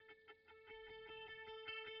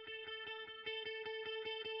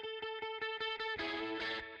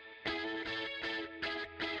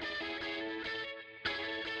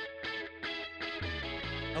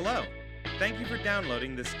Hello. Thank you for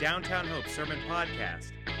downloading this Downtown Hope Sermon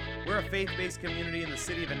Podcast. We're a faith-based community in the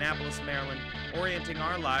city of Annapolis, Maryland, orienting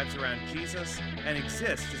our lives around Jesus and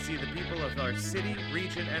exist to see the people of our city,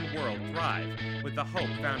 region, and world thrive with the hope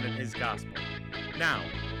found in His gospel. Now,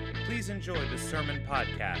 please enjoy the Sermon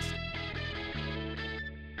Podcast.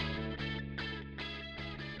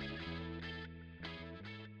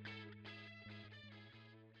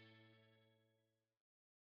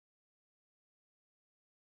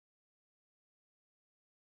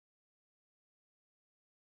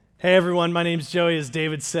 Hey everyone, my name's Joey, as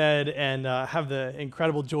David said, and I have the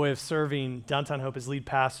incredible joy of serving Downtown Hope as lead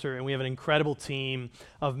pastor, and we have an incredible team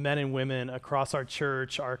of men and women across our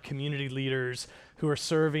church, our community leaders who are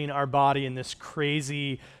serving our body in this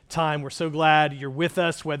crazy time. We're so glad you're with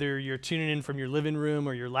us, whether you're tuning in from your living room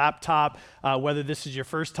or your laptop, whether this is your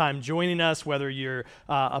first time joining us, whether you're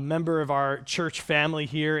a member of our church family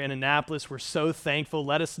here in Annapolis. We're so thankful.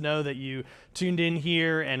 Let us know that you tuned in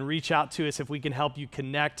here and reach out to us if we can help you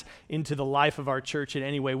connect into the life of our church in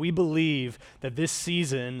any way. We believe that this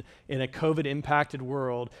season in a COVID-impacted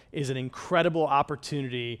world is an incredible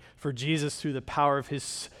opportunity for Jesus, through the power of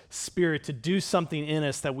His Spirit, to do something in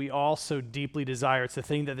us that we all so deeply desire. It's the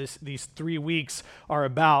thing that these 3 weeks are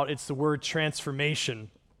about. It's the word transformation.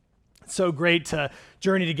 It's so great to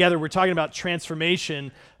journey together. We're talking about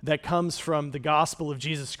transformation that comes from the gospel of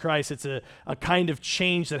Jesus Christ. It's a kind of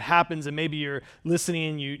change that happens, and maybe you're listening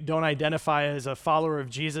and you don't identify as a follower of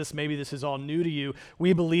Jesus. Maybe this is all new to you.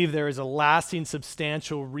 We believe there is a lasting,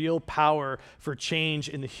 substantial, real power for change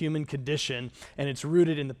in the human condition, and it's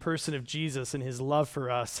rooted in the person of Jesus and His love for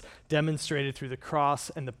us, demonstrated through the cross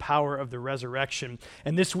and the power of the resurrection.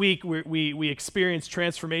 And this week, we experience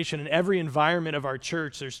transformation in every environment of our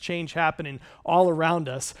church. There's change happening all around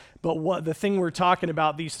us. But the thing we're talking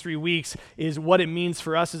about these 3 weeks is what it means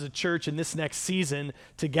for us as a church in this next season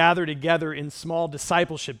to gather together in small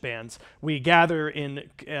discipleship bands. We gather in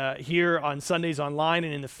here on Sundays online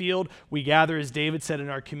and in the field. We gather, as David said, in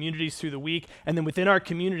our communities through the week. And then within our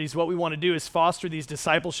communities, what we want to do is foster these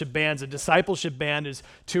discipleship bands. A discipleship band is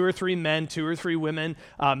 2 or 3 men, 2 or 3 women,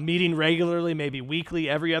 meeting regularly, maybe weekly,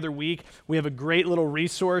 every other week. We have a great little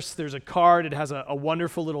resource. There's a card. It has a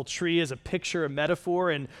wonderful little tree as a picture, a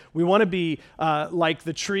metaphor, and we want to be like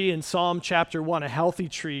the tree in Psalm chapter 1, a healthy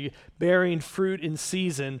tree bearing fruit in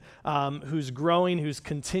season, who's growing, who's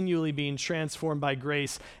continually being transformed by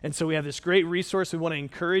grace. And so we have this great resource. We want to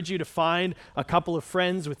encourage you to find a couple of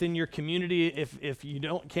friends within your community. If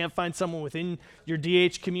you can't find someone within your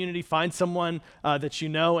DH community, find someone that you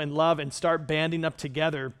know and love and start banding up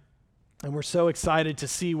together. And we're so excited to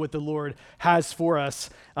see what the Lord has for us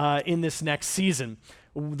in this next season.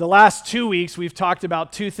 The last 2 weeks, we've talked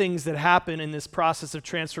about 2 things that happen in this process of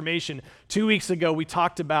transformation. 2 weeks ago, we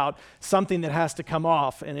talked about something that has to come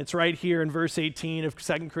off, and it's right here in verse 18 of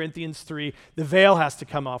 2 Corinthians 3. The veil has to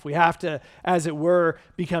come off. We have to, as it were,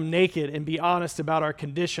 become naked and be honest about our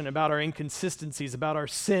condition, about our inconsistencies, about our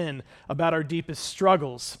sin, about our deepest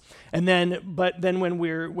struggles. And then, when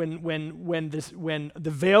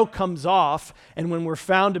the veil comes off, and when we're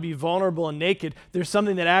found to be vulnerable and naked, there's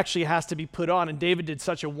something that actually has to be put on. And David did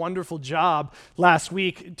such a wonderful job last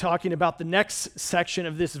week talking about the next section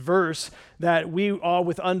of this verse, that we all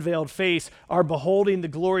with unveiled face are beholding the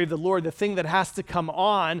glory of the Lord. The thing that has to come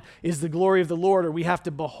on is the glory of the Lord, or we have to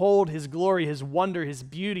behold His glory, His wonder, His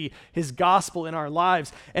beauty, His gospel in our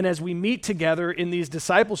lives. And as we meet together in these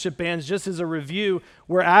discipleship bands, just as a review,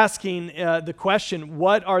 we're asking the question,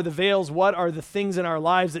 what are the veils? What are the things in our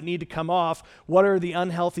lives that need to come off? What are the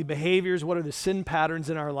unhealthy behaviors? What are the sin patterns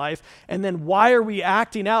in our life? And then why are we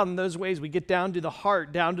acting out in those ways? We get down to the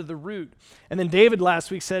heart, down to the root. And then David last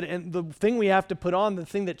week said, and the thing we have to put on, the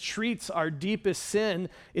thing that treats our deepest sin,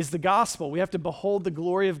 is the gospel. We have to behold the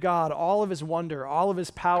glory of God, all of His wonder, all of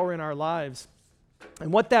His power in our lives.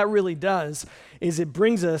 And what that really does is it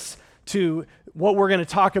brings us to what we're going to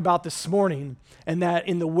talk about this morning, and that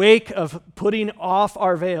in the wake of putting off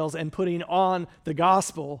our veils and putting on the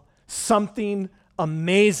gospel, something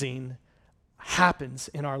amazing happens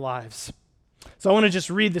in our lives. So I want to just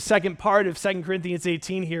read the second part of 2 Corinthians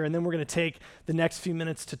 18 here, and then we're going to take the next few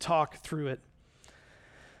minutes to talk through it.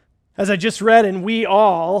 As I just read, and we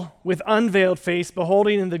all, with unveiled face,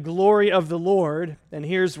 beholding in the glory of the Lord, and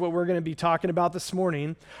here's what we're going to be talking about this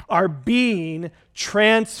morning, are being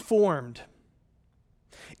transformed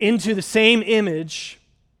into the same image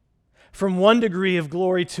from one degree of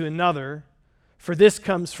glory to another, for this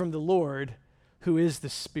comes from the Lord, who is the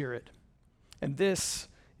Spirit. And this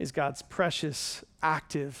is God's precious,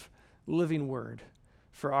 active, living word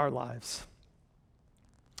for our lives.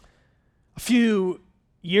 A few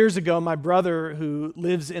Years ago, my brother, who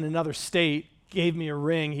lives in another state, gave me a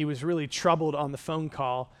ring. He was really troubled on the phone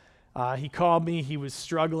call. He called me. He was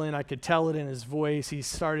struggling. I could tell it in his voice. He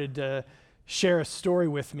started to share a story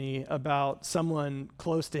with me about someone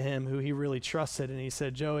close to him who he really trusted. And he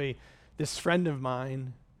said, "Joey, this friend of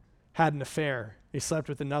mine had an affair. He slept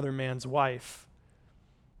with another man's wife.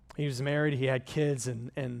 He was married. He had kids,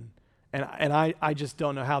 and I just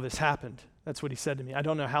don't know how this happened." That's what he said to me. "I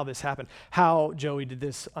don't know how this happened. How, Joey, did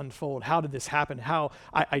this unfold? How did this happen? How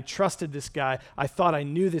I trusted this guy. I thought I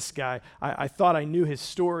knew this guy. I thought I knew his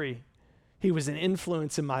story. He was an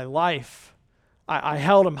influence in my life. I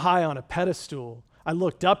held him high on a pedestal. I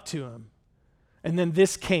looked up to him. And then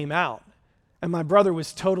this came out." And my brother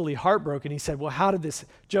was totally heartbroken. He said, "Well, how did this,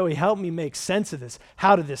 Joey, help me make sense of this.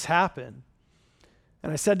 How did this happen?"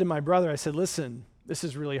 And I said to my brother, I said, "Listen, this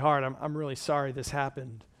is really hard. I'm really sorry this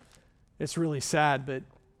happened. It's really sad, but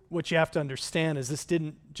what you have to understand is this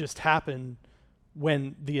didn't just happen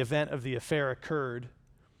when the event of the affair occurred.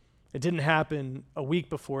 It didn't happen a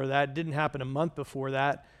week before that. It didn't happen a month before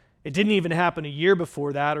that. It didn't even happen a year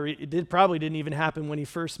before that, or probably didn't even happen when he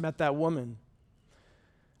first met that woman.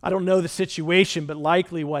 I don't know the situation, but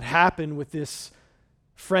likely what happened with this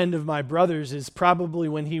friend of my brother's is probably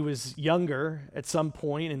when he was younger, at some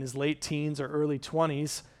point in his late teens or early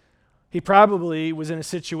 20s, he probably was in a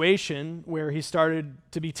situation where he started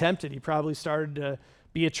to be tempted. He probably started to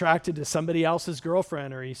be attracted to somebody else's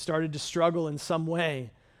girlfriend, or he started to struggle in some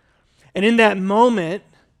way. And in that moment,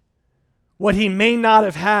 what he may not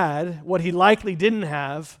have had, what he likely didn't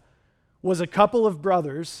have, was a couple of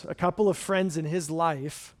brothers, a couple of friends in his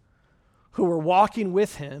life who were walking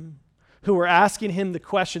with him, who were asking him the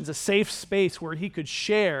questions, a safe space where he could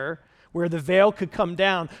share, where the veil could come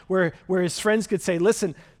down, where his friends could say,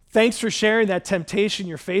 "Listen, thanks for sharing that temptation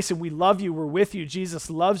you're facing. We love you. We're with you. Jesus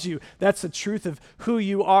loves you. That's the truth of who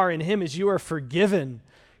you are in him, is you are forgiven.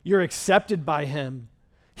 You're accepted by him.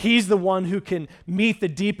 He's the one who can meet the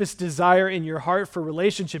deepest desire in your heart for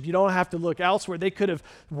relationship. You don't have to look elsewhere." They could have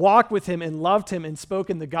walked with him and loved him and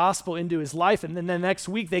spoken the gospel into his life. And then the next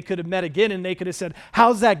week they could have met again and they could have said,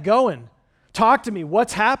 "How's that going? Talk to me.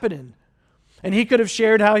 What's happening?" And he could have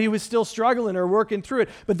shared how he was still struggling or working through it.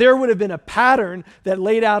 But there would have been a pattern that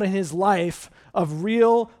laid out in his life of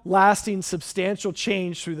real, lasting, substantial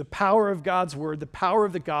change through the power of God's word, the power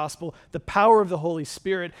of the gospel, the power of the Holy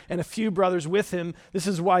Spirit, and a few brothers with him. This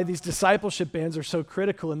is why these discipleship bands are so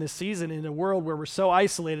critical in this season, in a world where we're so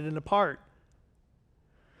isolated and apart.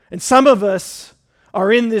 And some of us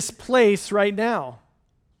are in this place right now.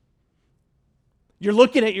 You're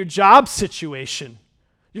looking at your job situation.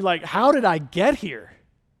 You're like, "How did I get here?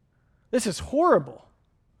 This is horrible.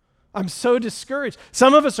 I'm so discouraged."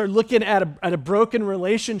 Some of us are looking at a broken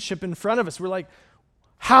relationship in front of us. We're like,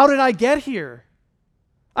 "How did I get here?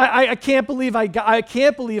 I can't believe I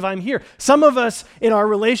can't believe I'm here." Some of us in our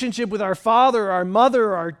relationship with our father, or our mother,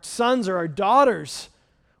 or our sons, or our daughters,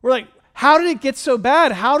 we're like, "How did it get so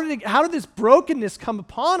bad? How did this brokenness come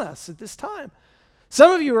upon us at this time?"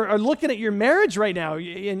 Some of you are looking at your marriage right now,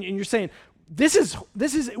 and you're saying,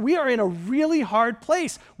 we are in a really hard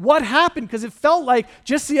place. What happened? Because it felt like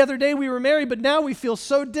just the other day we were married, but now we feel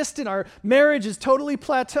so distant. Our marriage is totally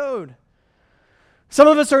plateaued. Some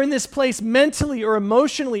of us are in this place mentally or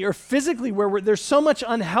emotionally or physically where there's so much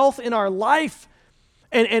unhealth in our life.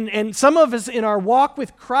 And some of us in our walk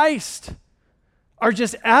with Christ are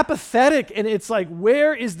just apathetic. And it's like,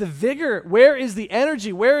 where is the vigor? Where is the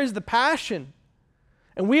energy? Where is the passion?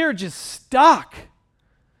 And we are just stuck.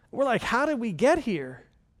 We're like, "How did we get here?"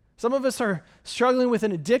 Some of us are struggling with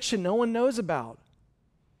an addiction no one knows about.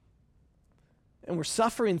 And we're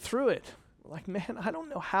suffering through it. We're like, "Man, I don't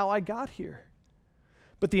know how I got here."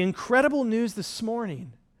 But the incredible news this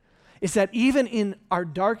morning is that even in our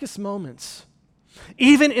darkest moments,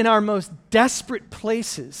 even in our most desperate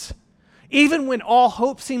places, even when all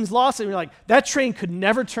hope seems lost and you're like, "That train could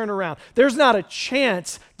never turn around. There's not a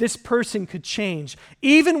chance this person could change."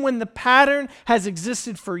 Even when the pattern has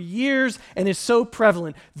existed for years and is so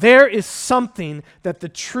prevalent, there is something that the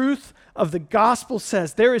truth of the gospel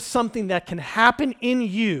says. There is something that can happen in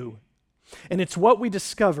you. And it's what we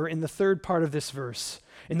discover in the third part of this verse.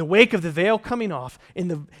 In the wake of the veil coming off, in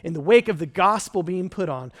the wake of the gospel being put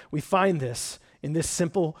on, we find this in this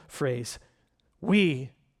simple phrase.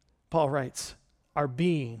 We, Paul writes, are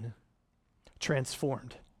being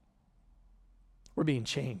transformed. We're being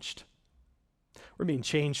changed. We're being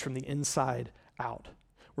changed from the inside out.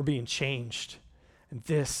 We're being changed. And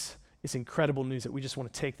this is incredible news that we just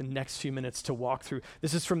want to take the next few minutes to walk through.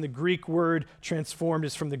 This is from the Greek word transformed,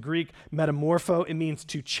 is from the Greek metamorpho. It means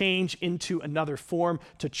to change into another form,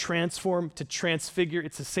 to transform, to transfigure.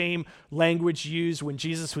 It's the same language used when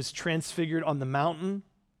Jesus was transfigured on the mountain.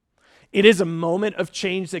 It is a moment of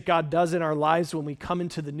change that God does in our lives when we come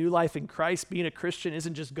into the new life in Christ. Being a Christian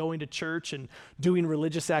isn't just going to church and doing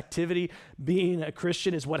religious activity. Being a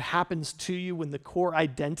Christian is what happens to you when the core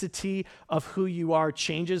identity of who you are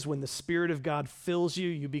changes. When the Spirit of God fills you,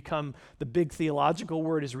 you become, the big theological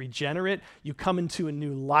word is regenerate. You come into a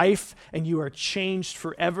new life and you are changed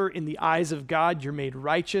forever in the eyes of God. You're made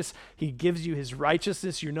righteous. He gives you his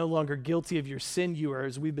righteousness. You're no longer guilty of your sin. You are,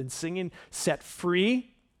 as we've been singing, set free.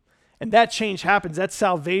 And that change happens. That's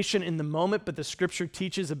salvation in the moment, but the scripture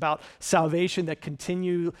teaches about salvation that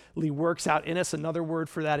continually works out in us. Another word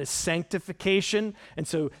for that is sanctification. And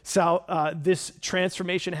so this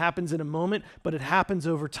transformation happens in a moment, but it happens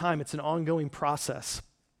over time. It's an ongoing process.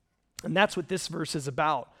 And that's what this verse is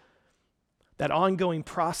about, that ongoing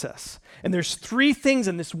process. And there's three things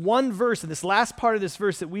in this one verse, in this last part of this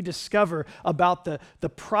verse, that we discover about the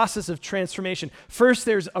process of transformation. First,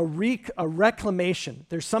 there's a reclamation.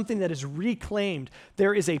 There's something that is reclaimed.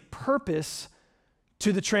 There is a purpose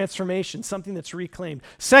to the transformation, something that's reclaimed.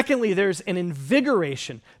 Secondly, there's an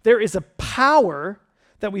invigoration. There is a power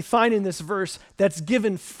that we find in this verse that's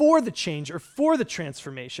given for the change or for the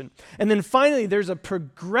transformation. And then finally, there's a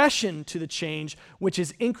progression to the change, which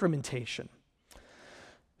is incrementation.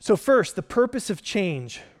 So first, the purpose of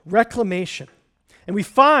change, reclamation. And we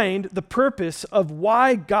find the purpose of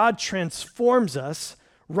why God transforms us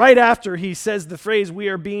right after he says the phrase, we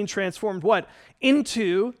are being transformed, what?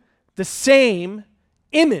 Into the same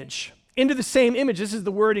image. Into the same image. This is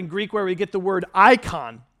the word in Greek where we get the word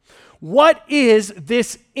icon. What is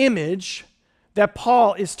this image that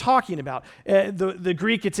Paul is talking about? The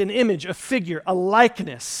Greek, it's an image, a figure, a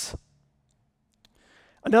likeness.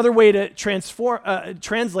 Another way to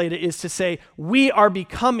translate it is to say, we are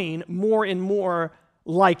becoming more and more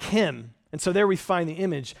like him. And so there we find the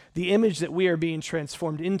image. The image that we are being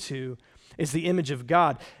transformed into is the image of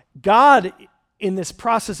God. God, in this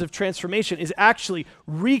process of transformation, is actually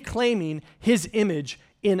reclaiming his image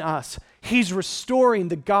in us. He's restoring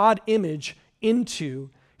the God image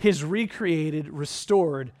into his recreated,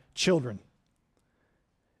 restored children.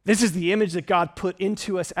 This is the image that God put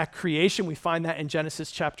into us at creation. We find that in Genesis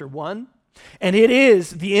chapter 1. And it is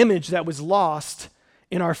the image that was lost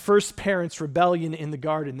in our first parents' rebellion in the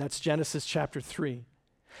garden. That's Genesis chapter 3.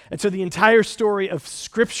 And so the entire story of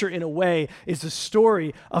Scripture, in a way, is the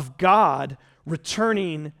story of God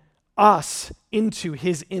returning us into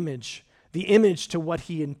his image, the image to what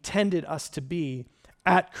he intended us to be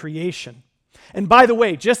at creation. And by the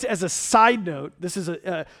way, just as a side note, this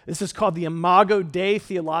is called the Imago Dei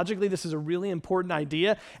theologically. This is a really important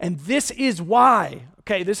idea. And this is why,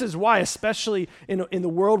 especially in the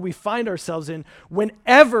world we find ourselves in,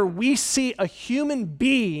 whenever we see a human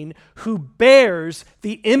being who bears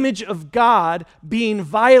the image of God being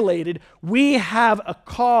violated, we have a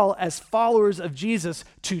call as followers of Jesus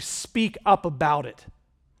to speak up about it.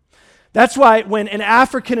 That's why when an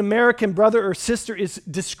African-American brother or sister is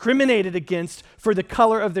discriminated against for the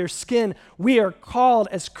color of their skin, we are called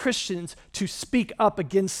as Christians to speak up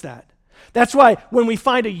against that. That's why when we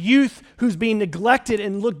find a youth who's being neglected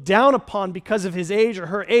and looked down upon because of his age or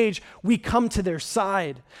her age, we come to their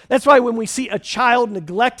side. That's why when we see a child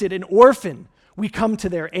neglected, an orphan, we come to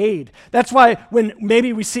their aid. That's why when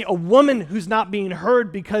maybe we see a woman who's not being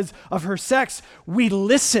heard because of her sex, we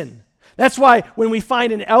listen. That's why when we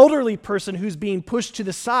find an elderly person who's being pushed to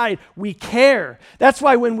the side, we care. That's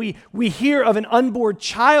why when we hear of an unborn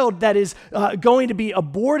child that is going to be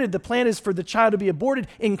aborted, the plan is for the child to be aborted,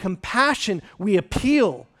 in compassion, we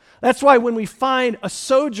appeal. That's why when we find a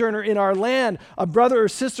sojourner in our land, a brother or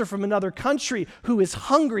sister from another country who is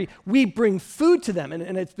hungry, we bring food to them.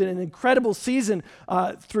 And it's been an incredible season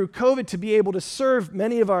through COVID to be able to serve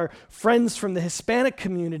many of our friends from the Hispanic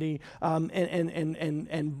community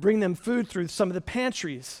and bring them food through some of the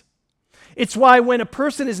pantries. It's why when a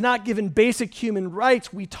person is not given basic human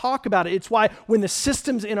rights, we talk about it. It's why when the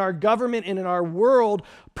systems in our government and in our world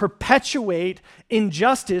perpetuate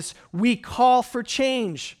injustice, we call for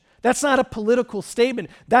change. That's not a political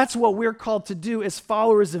statement. That's what we're called to do as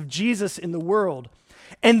followers of Jesus in the world.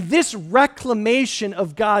 And this reclamation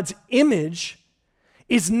of God's image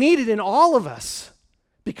is needed in all of us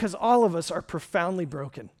because all of us are profoundly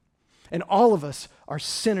broken and all of us are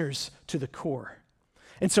sinners to the core.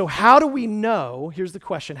 And so how do we know, here's the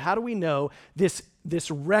question, how do we know this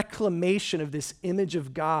reclamation of this image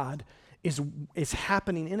of God is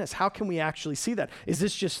happening in us. How can we actually see that? Is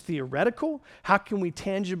this just theoretical? How can we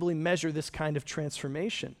tangibly measure this kind of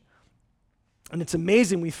transformation? And it's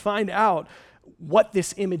amazing. We find out what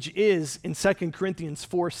this image is in 2 Corinthians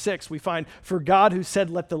 4:6. We find, for God who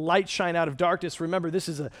said, let the light shine out of darkness. Remember, this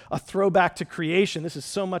is a throwback to creation. This is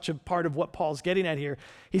so much a part of what Paul's getting at here.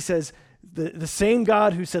 He says, the same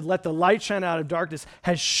God who said, let the light shine out of darkness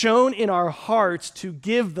has shone in our hearts to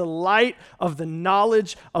give the light of the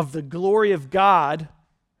knowledge of the glory of God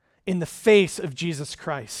in the face of Jesus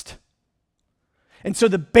Christ. And so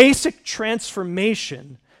the basic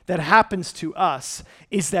transformation that happens to us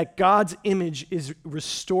is that God's image is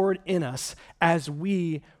restored in us as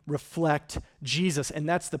we reflect Jesus. And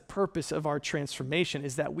that's the purpose of our transformation,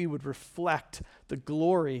 is that we would reflect the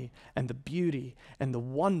glory and the beauty and the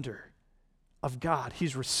wonder of God.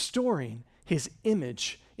 He's restoring his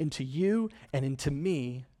image into you and into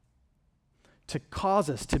me to cause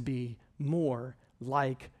us to be more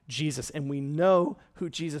like Jesus. And we know who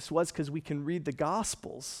Jesus was because we can read the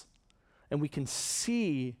Gospels and we can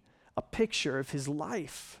see a picture of his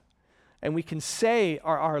life. And we can say,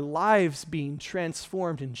 are our lives being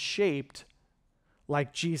transformed and shaped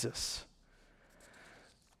like Jesus?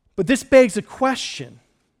 But this begs a question.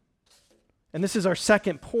 And this is our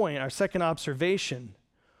second point, our second observation.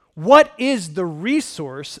 What is the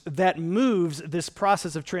resource that moves this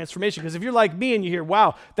process of transformation? Because if you're like me and you hear,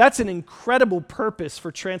 wow, that's an incredible purpose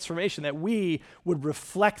for transformation, that we would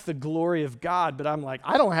reflect the glory of God. But I'm like,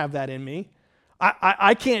 I don't have that in me.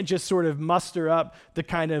 I can't just sort of muster up the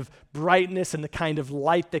kind of brightness and the kind of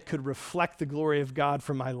light that could reflect the glory of God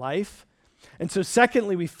for my life. And so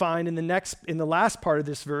secondly, we find in the last part of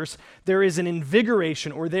this verse, there is an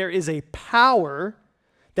invigoration, or there is a power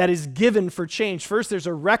that is given for change. First, there's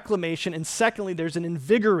a reclamation, and secondly, there's an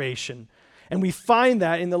invigoration. And we find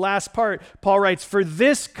that in the last part, Paul writes, for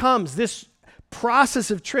this process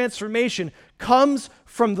of transformation comes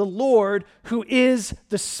from the Lord who is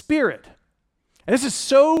the Spirit. And this is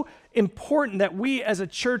so important that we as a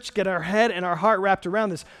church get our head and our heart wrapped around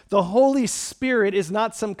this. The Holy Spirit is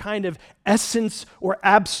not some kind of essence or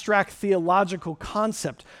abstract theological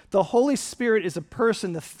concept. The Holy Spirit is a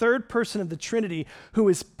person, the third person of the Trinity, who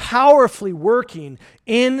is powerfully working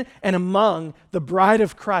in and among the bride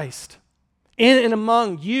of Christ, in and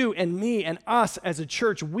among you and me and us as a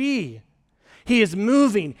church. He is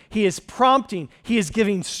moving, he is prompting, he is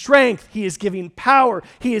giving strength, he is giving power,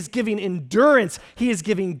 he is giving endurance, he is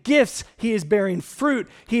giving gifts, he is bearing fruit,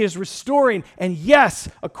 he is restoring, and yes,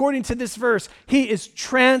 according to this verse, he is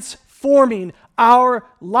transforming our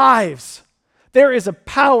lives. There is a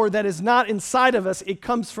power that is not inside of us. It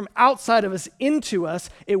comes from outside of us into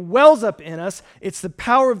us. It wells up in us. It's the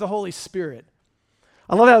power of the Holy Spirit.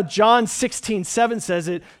 I love how John 16:7 says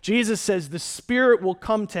it. Jesus says, the Spirit will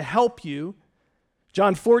come to help you.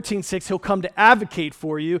 John 14:6, he'll come to advocate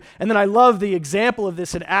for you. And then I love the example of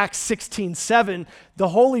this in Acts 16:7. The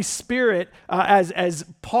Holy Spirit, as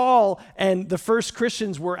Paul and the first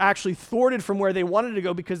Christians were actually thwarted from where they wanted to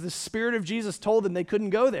go because the Spirit of Jesus told them they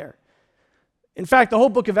couldn't go there. In fact, the whole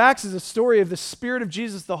book of Acts is a story of the Spirit of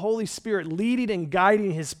Jesus, the Holy Spirit, leading and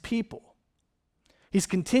guiding his people. He's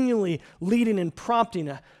continually leading and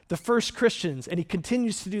prompting the first Christians, and he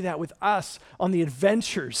continues to do that with us on the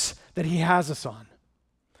adventures that he has us on.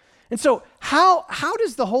 And so how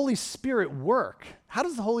does the Holy Spirit work? How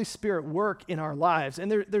does the Holy Spirit work in our lives? And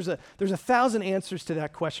there's a thousand answers to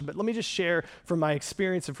that question, but let me just share from my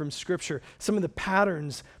experience and from Scripture some of the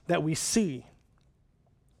patterns that we see.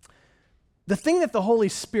 The thing that the Holy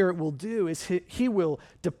Spirit will do is he will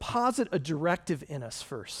deposit a directive in us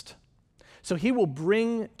first. So he will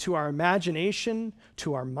bring to our imagination,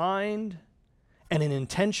 to our mind, and an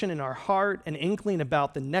intention in our heart, an inkling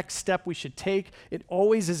about the next step we should take. It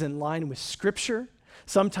always is in line with Scripture.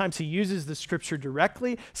 Sometimes he uses the Scripture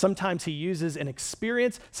directly. Sometimes he uses an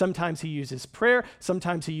experience. Sometimes he uses prayer.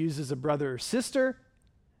 Sometimes he uses a brother or sister.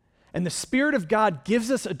 And the Spirit of God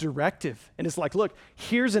gives us a directive. And it's like, look,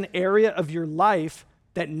 here's an area of your life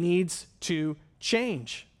that needs to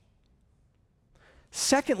change.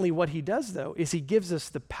 Secondly, what he does, though, is he gives us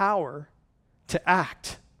the power to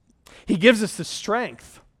act. He gives us the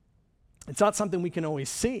strength. It's not something we can always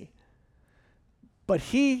see. But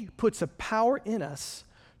he puts a power in us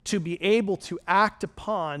to be able to act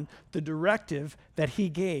upon the directive that he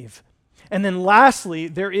gave. And then lastly,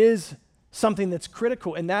 there is something that's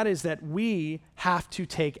critical, and that is that we have to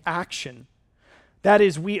take action. That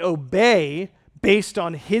is, we obey based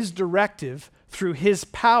on his directive through his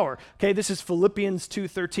power. Okay, this is Philippians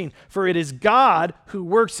 2:13. For it is God who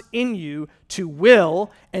works in you to will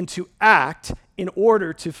and to act in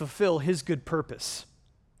order to fulfill his good purpose.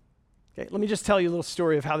 Okay, let me just tell you a little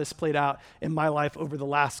story of how this played out in my life over the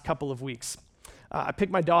last couple of weeks. I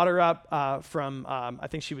picked my daughter up from, I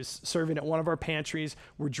think she was serving at one of our pantries.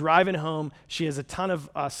 We're driving home. She has a ton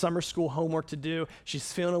of summer school homework to do.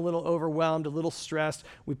 She's feeling a little overwhelmed, a little stressed.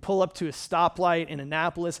 We pull up to a stoplight in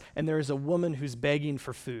Annapolis, and there is a woman who's begging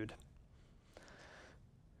for food.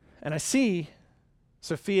 And I see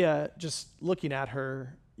Sophia just looking at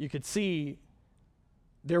her. You could see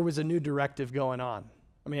there was a new directive going on.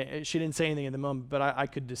 I mean, she didn't say anything in the moment, but I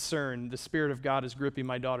could discern the Spirit of God is gripping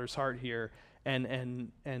my daughter's heart here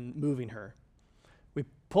and moving her. We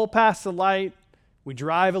pull past the light, we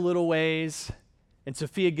drive a little ways, and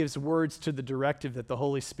Sophia gives words to the directive that the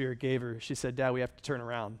Holy Spirit gave her. She said, "Dad, we have to turn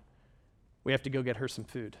around. We have to go get her some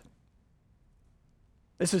food."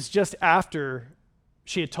 This was just after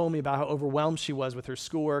she had told me about how overwhelmed she was with her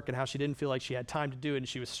schoolwork and how she didn't feel like she had time to do it and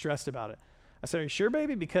she was stressed about it. I said, "Are you sure,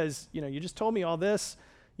 baby? Because, you just told me all this,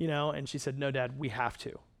 and she said, "No, Dad, we have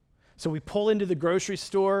to." So we pull into the grocery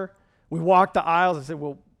store. We walked the aisles. I said,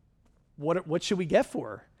 "Well, what should we get for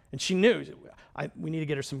her?" And she knew. We need to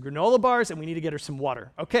get her some granola bars and we need to get her some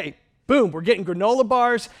water. Okay, boom, we're getting granola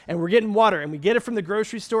bars and we're getting water. And we get it from the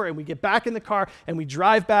grocery store and we get back in the car and we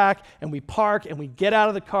drive back and we park and we get out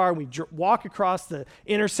of the car and we walk across the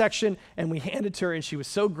intersection and we hand it to her, and she was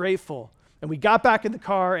so grateful. And we got back in the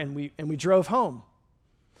car and we drove home.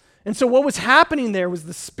 And so what was happening there was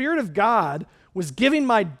the Spirit of God was giving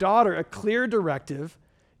my daughter a clear directive,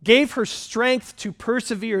 gave her strength to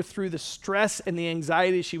persevere through the stress and the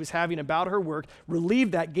anxiety she was having about her work,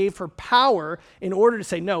 relieved that, gave her power in order to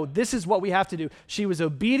say, "No, this is what we have to do." She was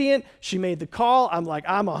obedient. She made the call. I'm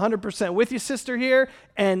 100% with you, sister, here.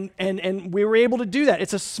 And we were able to do that.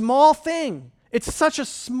 It's a small thing. It's such a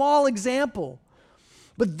small example.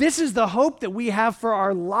 But this is the hope that we have for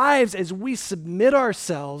our lives as we submit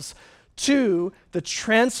ourselves to the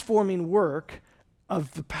transforming work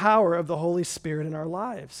of the power of the Holy Spirit in our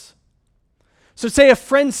lives. So say a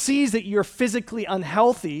friend sees that you're physically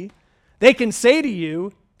unhealthy, they can say to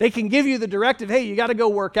you, they can give you the directive, "Hey, you got to go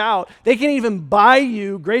work out." They can even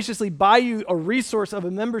graciously buy you a resource of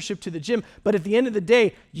a membership to the gym. But at the end of the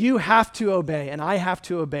day, you have to obey and I have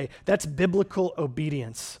to obey. That's biblical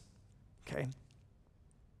obedience. Okay?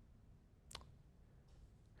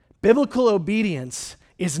 Biblical obedience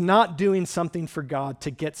is not doing something for God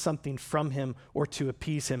to get something from him or to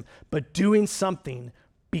appease him, but doing something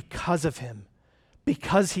because of him,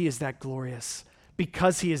 because he is that glorious,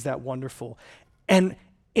 because he is that wonderful, and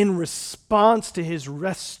in response to his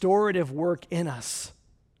restorative work in us.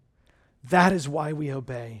 That is why we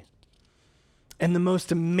obey. And the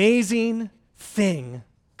most amazing thing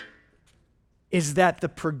is that the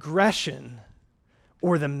progression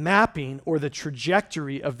or the mapping or the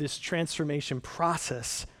trajectory of this transformation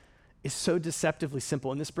process is so deceptively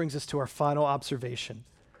simple. And this brings us to our final observation.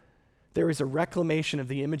 There is a reclamation of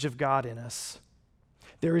the image of God in us.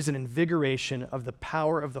 There is an invigoration of the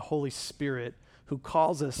power of the Holy Spirit who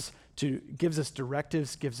gives us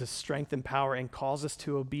directives, gives us strength and power, and calls us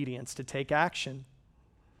to obedience, to take action.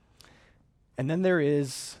 And then there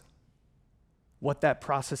is what that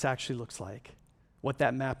process actually looks like. What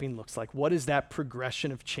that mapping looks like. What is that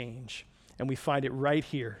progression of change? And we find it right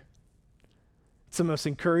here. It's the most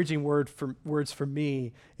encouraging words for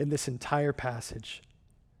me in this entire passage.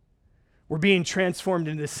 We're being transformed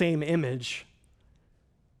into the same image.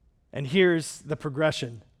 And here's the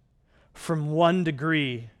progression. From one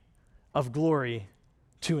degree of glory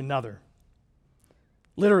to another.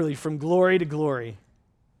 Literally, from glory to glory.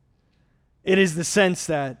 It is the sense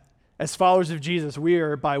that as followers of Jesus, we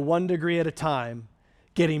are by one degree at a time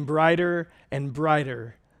getting brighter and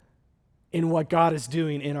brighter in what God is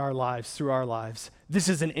doing in our lives, through our lives. This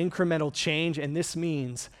is an incremental change, and this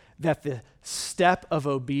means that the step of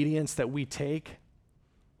obedience that we take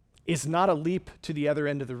is not a leap to the other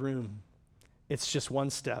end of the room. It's just one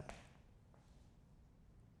step.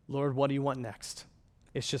 Lord, what do you want next?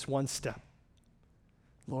 It's just one step.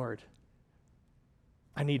 Lord,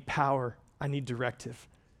 I need power. I need directive.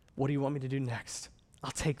 What do you want me to do next?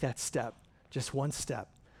 I'll take that step. Just one step.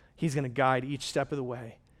 He's going to guide each step of the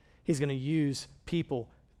way. He's going to use people,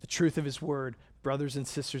 the truth of his word, brothers and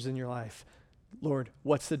sisters in your life. Lord,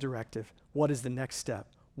 what's the directive? What is the next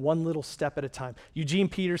step? One little step at a time. Eugene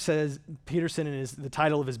Peterson, in the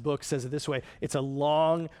title of his book, says it this way: it's a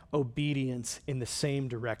long obedience in the same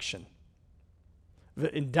direction.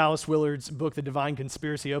 In Dallas Willard's book, The Divine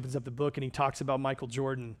Conspiracy, he opens up the book and he talks about Michael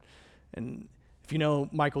Jordan. And if you know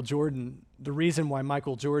Michael Jordan, the reason why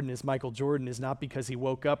Michael Jordan is not because he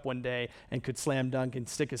woke up one day and could slam dunk and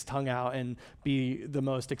stick his tongue out and be the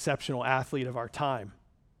most exceptional athlete of our time.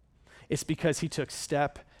 It's because he took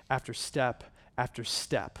step after step after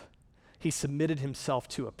step, he submitted himself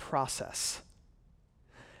to a process.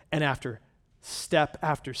 And after step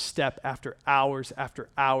after step, after hours,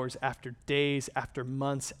 after days, after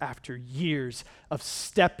months, after years of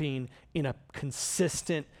stepping in a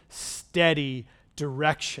consistent, steady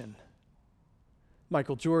direction,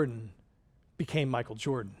 Michael Jordan became Michael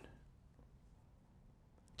Jordan.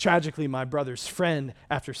 Tragically, my brother's friend,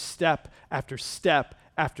 after step after step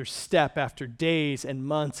after step, after days and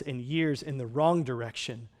months and years in the wrong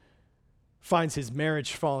direction, finds his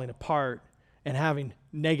marriage falling apart and having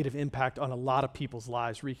negative impact on a lot of people's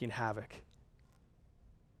lives, wreaking havoc.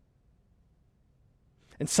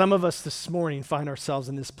 And some of us this morning find ourselves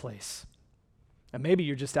in this place. And maybe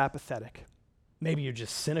you're just apathetic. Maybe you're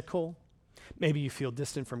just cynical. Maybe you feel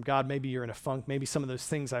distant from God. Maybe you're in a funk. Maybe some of those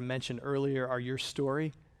things I mentioned earlier are your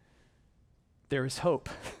story. There is hope.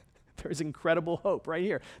 There is incredible hope right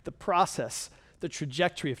here. The process, the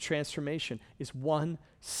trajectory of transformation is one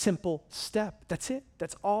simple step. That's it.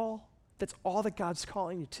 That's all that God's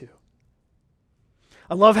calling you to.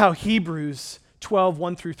 I love how Hebrews 12,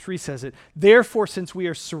 1 through 3 says it. Therefore, since we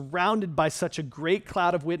are surrounded by such a great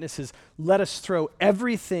cloud of witnesses, let us throw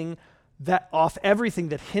everything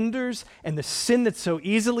that hinders and the sin that so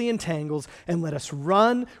easily entangles, and let us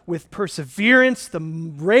run with perseverance the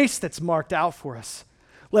race that's marked out for us.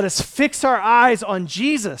 Let us fix our eyes on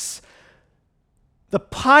Jesus, the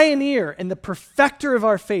pioneer and the perfecter of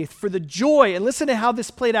our faith, for the joy, and listen to how this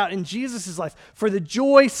played out in Jesus' life, for the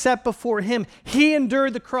joy set before him, he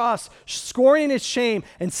endured the cross, scorning its shame,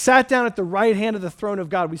 and sat down at the right hand of the throne of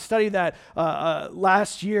God. We studied that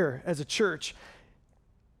last year as a church.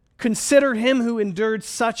 Consider him who endured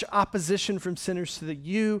such opposition from sinners so that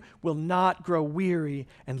you will not grow weary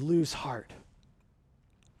and lose heart.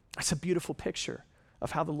 That's a beautiful picture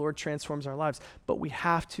of how the Lord transforms our lives, but we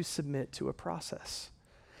have to submit to a process.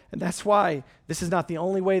 And that's why this is not the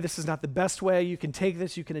only way, this is not the best way. You can take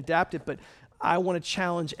this, you can adapt it, but I want to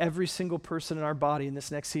challenge every single person in our body in this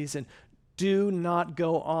next season. Do not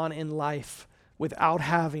go on in life without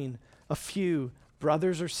having a few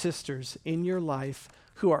brothers or sisters in your life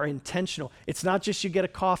who are intentional. It's not just you get a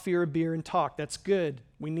coffee or a beer and talk. That's good.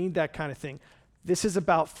 We need that kind of thing. This is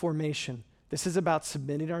about formation. This is about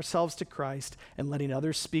submitting ourselves to Christ and letting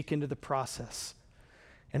others speak into the process.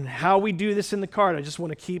 And how we do this in the card, I just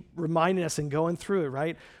want to keep reminding us and going through it,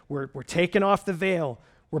 right? We're taking off the veil.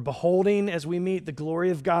 We're beholding as we meet the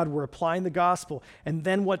glory of God. We're applying the gospel. And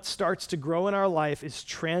then what starts to grow in our life is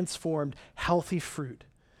transformed, healthy fruit.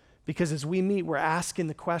 Because as we meet, we're asking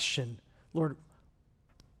the question, Lord,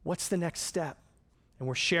 what's the next step? And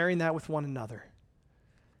we're sharing that with one another.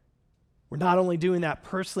 We're not only doing that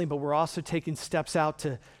personally, but we're also taking steps out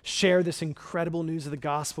to share this incredible news of the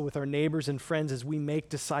gospel with our neighbors and friends as we make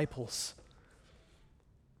disciples.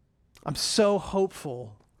 I'm so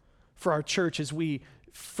hopeful for our church as we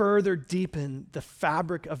further deepen the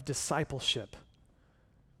fabric of discipleship.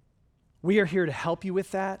 We are here to help you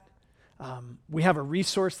with that. We have a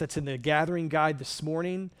resource that's in the gathering guide this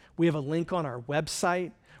morning. We have a link on our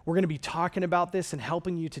website. We're going to be talking about this and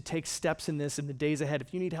helping you to take steps in this in the days ahead.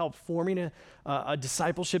 If you need help forming a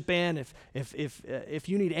discipleship band, if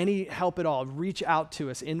you need any help at all, reach out to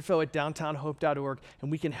us, info@downtownhope.org,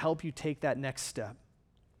 and we can help you take that next step.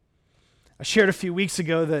 I shared a few weeks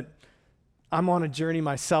ago that I'm on a journey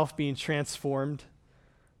myself being transformed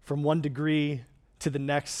from one degree to the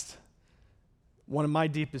next. One of my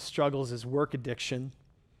deepest struggles is work addiction.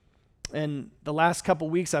 And the last couple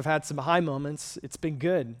weeks, I've had some high moments. It's been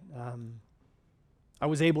good. I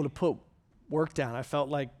was able to put work down. I felt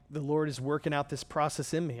like the Lord is working out this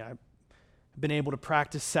process in me. I've been able to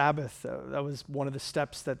practice Sabbath. That was one of the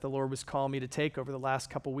steps that the Lord was calling me to take over the last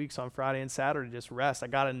couple weeks on Friday and Saturday, just rest. I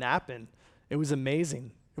got a nap in. It was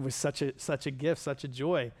amazing. It was such a gift, such a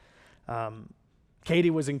joy. Katie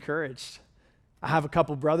was encouraged. I have a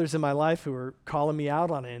couple brothers in my life who are calling me out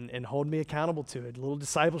on it and holding me accountable to it, a little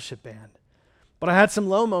discipleship band. But I had some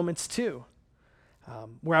low moments too,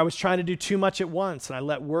 where I was trying to do too much at once and I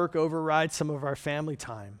let work override some of our family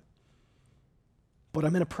time. But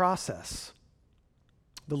I'm in a process.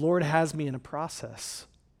 The Lord has me in a process.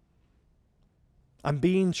 I'm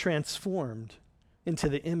being transformed into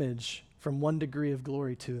the image from one degree of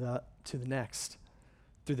glory to the next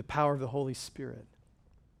through the power of the Holy Spirit.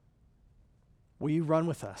 Will you run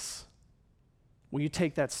with us? Will you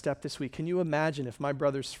take that step this week? Can you imagine if my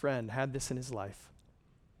brother's friend had this in his life?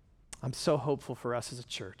 I'm so hopeful for us as a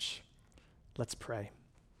church. Let's pray.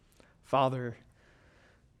 Father,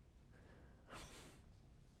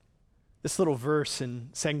 this little verse in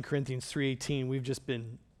 2 Corinthians 3:18 we've just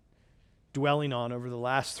been dwelling on over the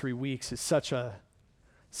last 3 weeks is such a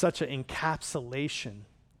such an encapsulation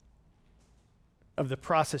of the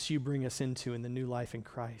process you bring us into in the new life in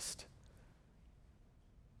Christ.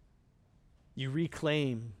 You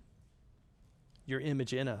reclaim your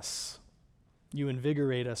image in us. You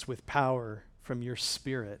invigorate us with power from your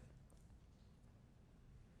Spirit.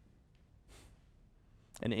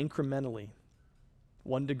 And incrementally,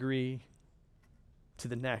 1 degree to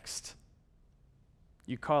the next,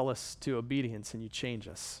 you call us to obedience and you change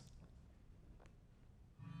us.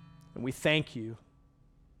 And we thank you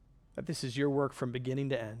that this is your work from beginning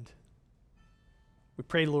to end. We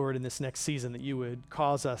pray, Lord, in this next season that you would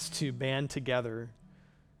cause us to band together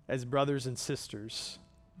as brothers and sisters,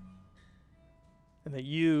 and that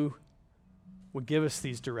you would give us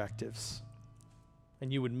these directives,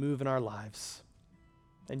 and you would move in our lives,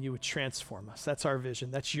 and you would transform us. That's our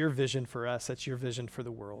vision. That's your vision for us. That's your vision for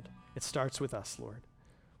the world. It starts with us, Lord.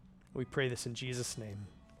 We pray this in Jesus' name.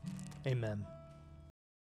 Amen.